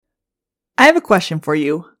I have a question for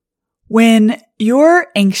you. When you're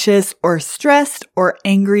anxious or stressed or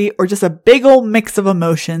angry or just a big old mix of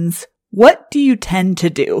emotions, what do you tend to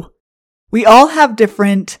do? We all have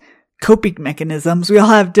different coping mechanisms. We all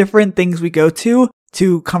have different things we go to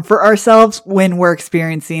comfort ourselves when we're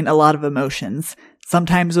experiencing a lot of emotions.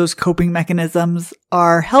 Sometimes those coping mechanisms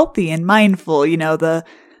are healthy and mindful, the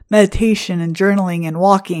meditation and journaling and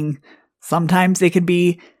walking. Sometimes they can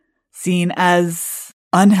be seen as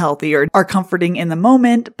unhealthy or are comforting in the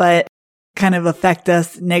moment, but kind of affect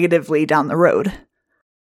us negatively down the road.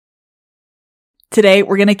 Today,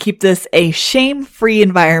 we're going to keep this a shame-free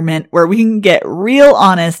environment where we can get real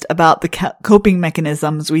honest about the coping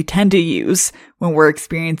mechanisms we tend to use when we're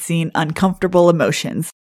experiencing uncomfortable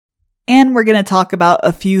emotions. And we're going to talk about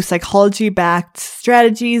a few psychology-backed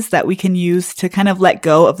strategies that we can use to kind of let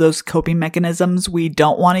go of those coping mechanisms we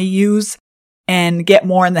don't want to use and get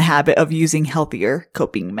more in the habit of using healthier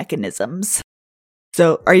coping mechanisms.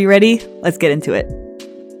 So, are you ready? Let's get into it.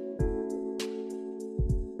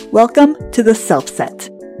 Welcome to The Self Set.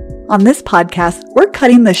 On this podcast, we're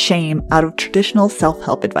cutting the shame out of traditional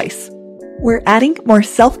self-help advice. We're adding more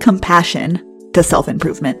self-compassion to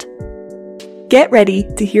self-improvement. Get ready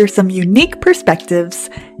to hear some unique perspectives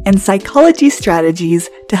and psychology strategies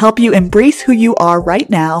to help you embrace who you are right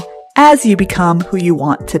now as you become who you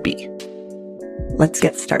want to be. Let's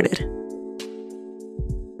get started.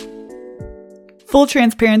 Full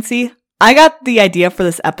transparency, I got the idea for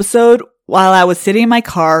this episode while I was sitting in my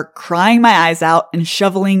car, crying my eyes out and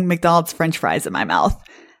shoveling McDonald's French fries in my mouth.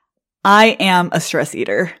 I am a stress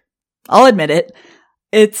eater. I'll admit it.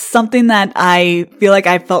 It's something that I feel like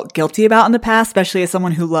I felt guilty about in the past, especially as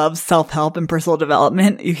someone who loves self-help and personal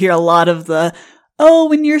development. You hear a lot of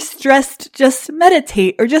when you're stressed, just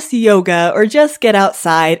meditate or just yoga or just get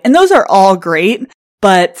outside. And those are all great,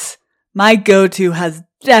 but my go-to has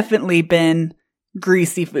definitely been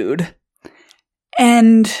greasy food.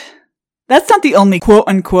 And that's not the only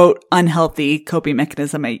quote-unquote unhealthy coping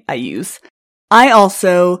mechanism I use. I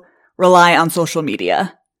also rely on social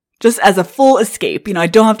media just as a full escape. I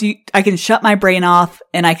don't have to, I can shut my brain off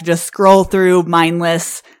and I can just scroll through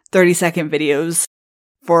mindless 30-second videos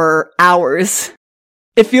for hours.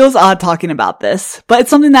 It feels odd talking about this, but it's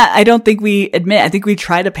something that I don't think we admit. I think we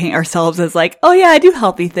try to paint ourselves as like, oh yeah, I do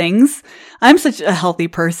healthy things. I'm such a healthy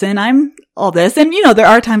person. I'm all this. And there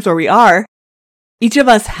are times where we are. Each of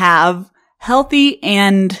us have healthy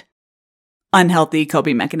and unhealthy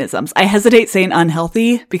coping mechanisms. I hesitate saying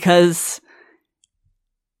unhealthy because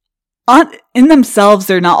in themselves,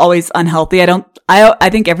 they're not always unhealthy. I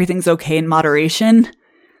think everything's okay in moderation,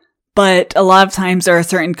 but a lot of times there are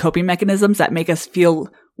certain coping mechanisms that make us feel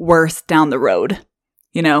worse down the road,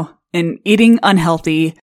 and eating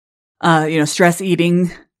unhealthy, stress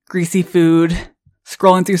eating, greasy food,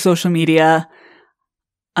 scrolling through social media,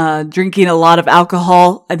 drinking a lot of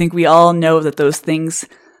alcohol. I think we all know that those things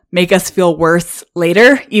make us feel worse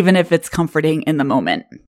later, even if it's comforting in the moment.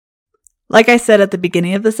 Like I said at the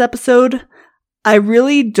beginning of this episode, I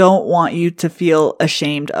really don't want you to feel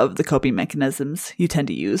ashamed of the coping mechanisms you tend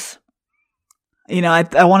to use.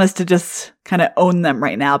 I want us to just kind of own them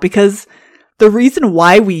right now, because the reason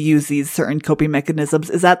why we use these certain coping mechanisms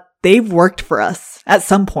is that they've worked for us at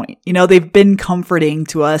some point. They've been comforting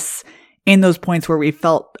to us in those points where we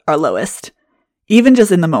felt our lowest, even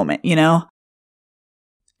just in the moment,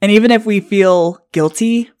 And even if we feel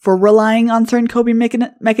guilty for relying on certain coping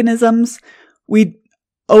mechanisms, we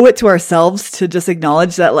owe it to ourselves to just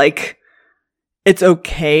acknowledge that, it's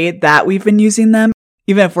okay that we've been using them,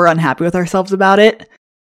 even if we're unhappy with ourselves about it.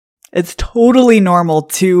 It's totally normal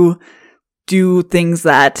to do things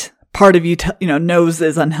that part of you, knows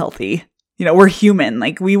is unhealthy. We're human.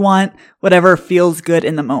 We want whatever feels good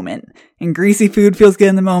in the moment. And greasy food feels good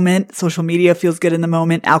in the moment. Social media feels good in the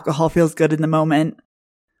moment. Alcohol feels good in the moment.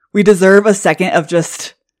 We deserve a second of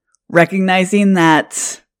just recognizing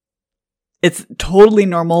that it's totally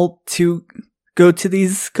normal to go to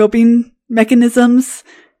these coping mechanisms,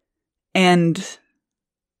 and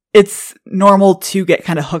it's normal to get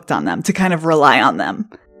kind of hooked on them, to kind of rely on them.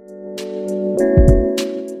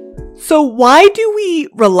 So why do we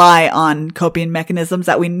rely on coping mechanisms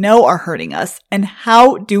that we know are hurting us, and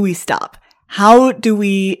how do we stop? How do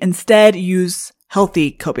we instead use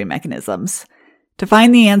healthy coping mechanisms? To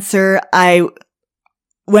find the answer, I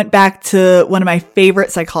went back to one of my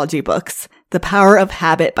favorite psychology books, The Power of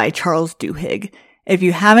Habit by Charles Duhigg. If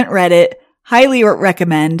you haven't read it, highly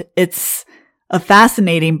recommend. It's a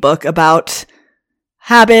fascinating book about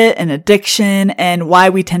habit and addiction and why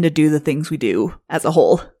we tend to do the things we do as a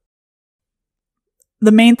whole.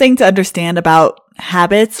 The main thing to understand about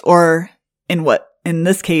habits, or in what in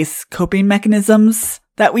this case, coping mechanisms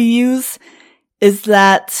that we use, is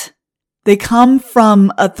that they come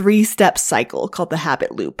from a 3-step cycle called the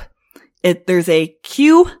habit loop. There's a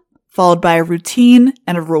cue followed by a routine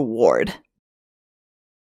and a reward.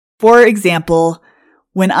 For example,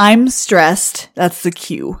 when I'm stressed, that's the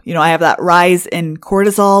cue. I have that rise in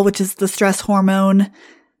cortisol, which is the stress hormone.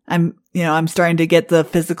 I'm starting to get the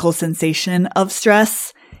physical sensation of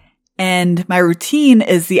stress. And my routine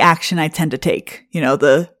is the action I tend to take,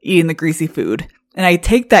 the eating the greasy food. And I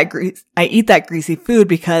eat that greasy food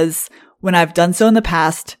because when I've done so in the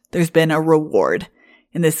past, there's been a reward.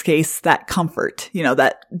 In this case, that comfort,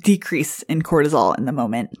 that decrease in cortisol in the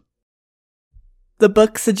moment. The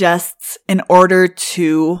book suggests in order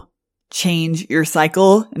to change your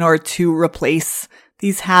cycle, in order to replace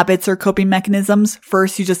these habits or coping mechanisms,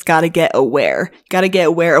 first you just got to get aware. You got to get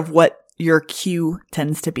aware of what your cue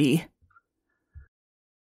tends to be.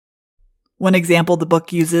 One example the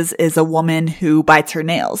book uses is a woman who bites her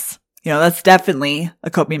nails. That's definitely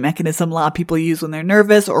a coping mechanism a lot of people use when they're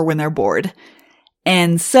nervous or when they're bored.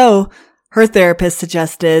 And so her therapist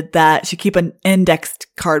suggested that she keep an index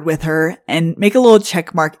card with her and make a little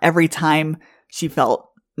check mark every time she felt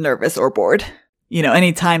nervous or bored.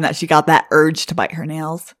 Any time that she got that urge to bite her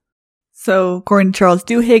nails. So according to Charles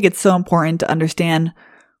Duhigg, it's so important to understand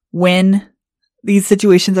when these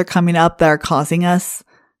situations are coming up that are causing us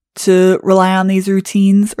to rely on these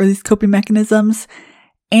routines or these coping mechanisms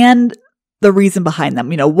and the reason behind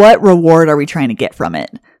them. What reward are we trying to get from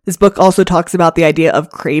it? This book also talks about the idea of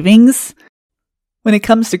cravings. When it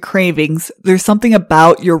comes to cravings, there's something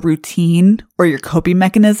about your routine or your coping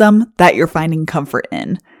mechanism that you're finding comfort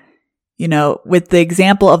in. With the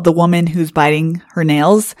example of the woman who's biting her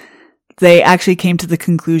nails, they actually came to the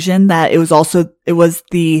conclusion that it was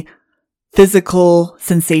the physical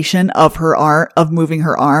sensation of moving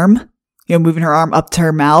her arm, moving her arm up to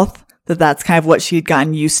her mouth, that's kind of what she had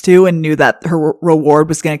gotten used to and knew that her reward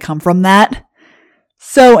was going to come from that.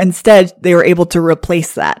 So instead, they were able to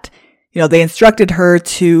replace that. They instructed her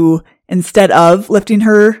to, instead of lifting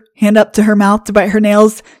her hand up to her mouth to bite her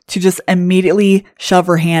nails, to just immediately shove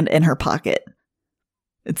her hand in her pocket.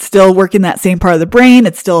 It's still working that same part of the brain.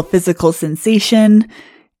 It's still a physical sensation.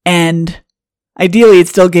 And ideally, it's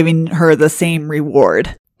still giving her the same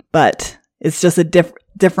reward. But it's just a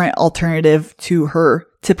different alternative to her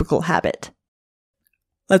typical habit.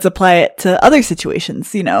 Let's apply it to other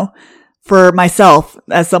situations, For myself,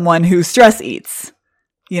 as someone who stress eats,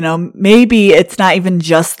 maybe it's not even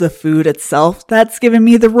just the food itself that's giving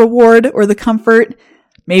me the reward or the comfort.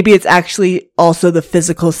 Maybe it's actually also the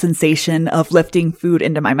physical sensation of lifting food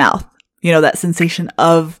into my mouth. That sensation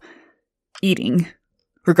of eating,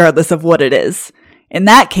 regardless of what it is. In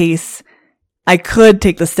that case, I could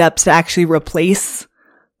take the steps to actually replace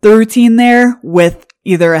the routine there with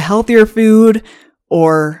either a healthier food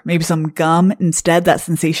or maybe some gum instead, that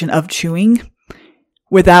sensation of chewing,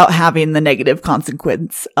 without having the negative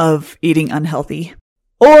consequence of eating unhealthy.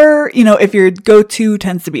 Or, if your go-to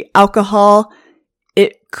tends to be alcohol,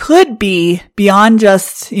 it could be beyond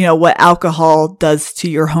just, what alcohol does to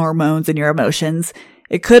your hormones and your emotions.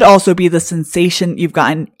 It could also be the sensation you've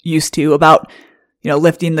gotten used to about,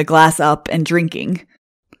 lifting the glass up and drinking.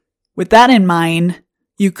 With that in mind,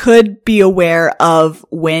 you could be aware of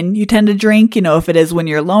when you tend to drink, if it is when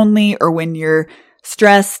you're lonely or when you're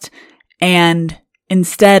stressed. And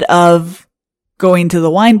instead of going to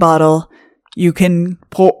the wine bottle, you can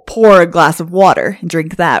pour a glass of water and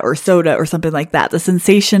drink that, or soda or something like that. The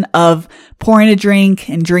sensation of pouring a drink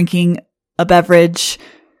and drinking a beverage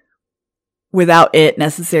without it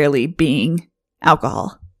necessarily being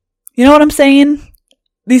alcohol. You know what I'm saying?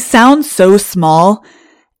 These sound so small,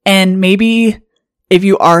 and maybe if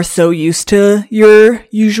you are so used to your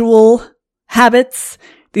usual habits,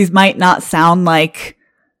 these might not sound like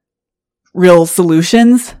real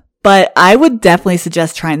solutions, but I would definitely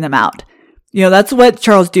suggest trying them out. That's what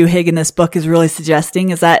Charles Duhigg in this book is really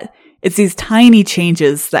suggesting, is that it's these tiny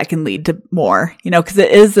changes that can lead to more, because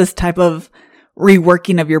it is this type of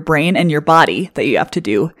reworking of your brain and your body that you have to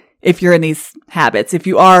do if you're in these habits. If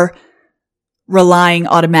you are relying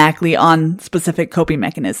automatically on specific coping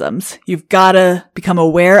mechanisms, you've got to become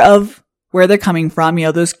aware of where they're coming from,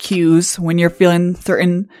 those cues when you're feeling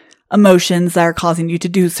certain emotions that are causing you to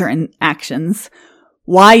do certain actions,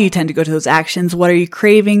 why you tend to go to those actions, what are you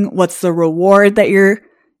craving, what's the reward that you're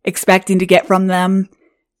expecting to get from them,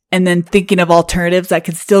 and then thinking of alternatives that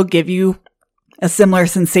could still give you a similar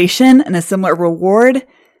sensation and a similar reward,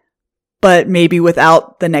 but maybe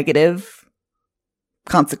without the negative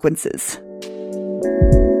consequences.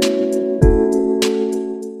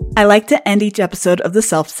 I like to end each episode of the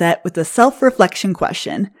Self Set with a self-reflection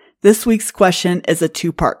question. This week's question is a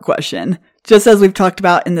 2-part question. Just as we've talked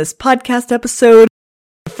about in this podcast episode,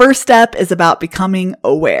 the first step is about becoming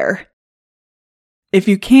aware. If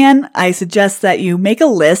you can, I suggest that you make a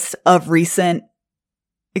list of recent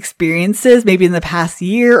experiences, maybe in the past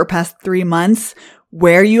year or past 3 months,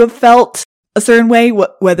 where you have felt a certain way,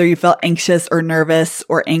 whether you felt anxious or nervous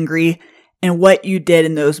or angry, and what you did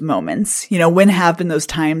in those moments. When have been those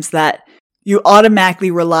times that you automatically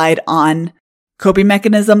relied on coping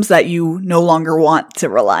mechanisms that you no longer want to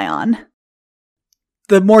rely on?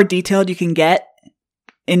 The more detailed you can get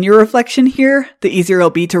in your reflection here, the easier it'll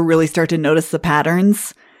be to really start to notice the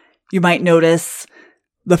patterns. You might notice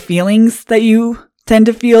the feelings that you tend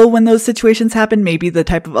to feel when those situations happen, maybe the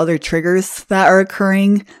type of other triggers that are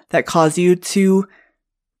occurring that cause you to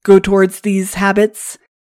go towards these habits.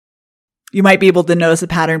 You might be able to notice a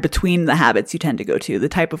pattern between the habits you tend to go to, the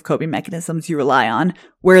type of coping mechanisms you rely on,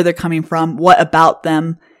 where they're coming from, what about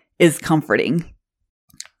them is comforting.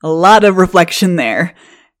 A lot of reflection there.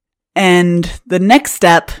 And the next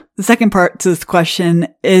step, the second part to this question,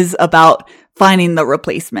 is about finding the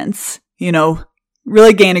replacements.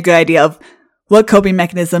 Really gain a good idea of what coping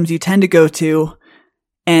mechanisms you tend to go to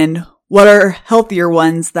and what are healthier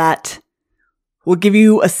ones that will give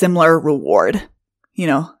you a similar reward,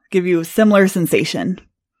 give you a similar sensation.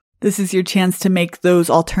 This is your chance to make those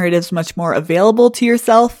alternatives much more available to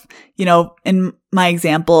yourself. In my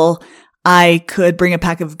example, I could bring a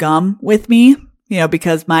pack of gum with me,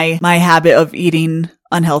 because my habit of eating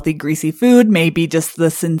unhealthy, greasy food may be just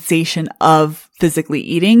the sensation of physically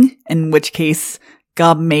eating, in which case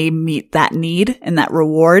gum may meet that need and that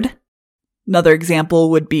reward. Another example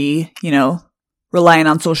would be, relying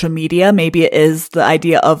on social media. Maybe it is the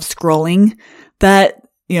idea of scrolling that,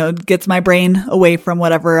 gets my brain away from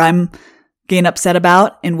whatever I'm getting upset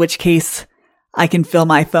about, in which case I can fill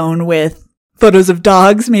my phone with photos of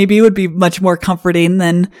dogs. Maybe it would be much more comforting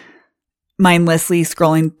than mindlessly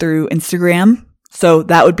scrolling through Instagram. So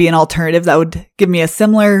that would be an alternative that would give me a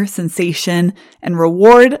similar sensation and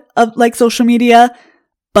reward of like social media,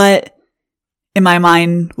 but in my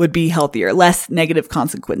mind would be healthier, less negative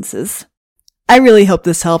consequences. I really hope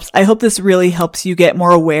this helps. I hope this really helps you get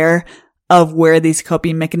more aware of where these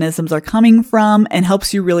coping mechanisms are coming from and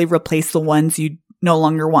helps you really replace the ones you no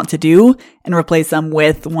longer want to do and replace them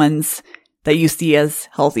with ones that you see as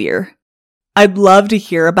healthier. I'd love to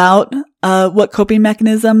hear about what coping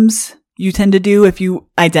mechanisms you tend to do. If you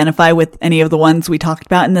identify with any of the ones we talked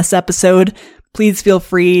about in this episode, please feel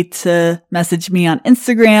free to message me on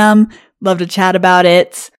Instagram. Love to chat about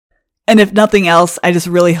it. And if nothing else, I just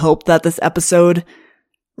really hope that this episode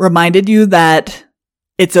reminded you that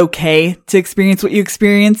it's okay to experience what you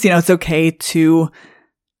experience. It's okay to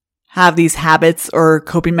have these habits or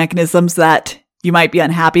coping mechanisms that you might be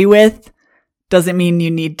unhappy with. Doesn't mean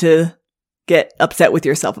you need to get upset with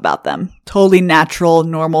yourself about them. Totally natural,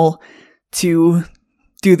 normal to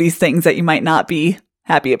do these things that you might not be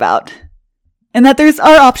happy about. And that there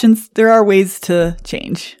are options, there are ways to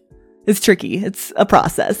change. It's tricky. It's a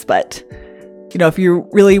process, but if you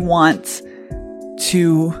really want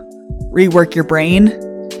to rework your brain,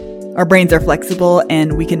 our brains are flexible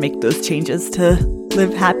and we can make those changes to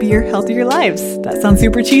live happier, healthier lives. That sounds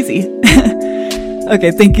super cheesy.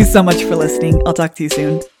 Okay, thank you so much for listening. I'll talk to you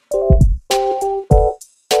soon.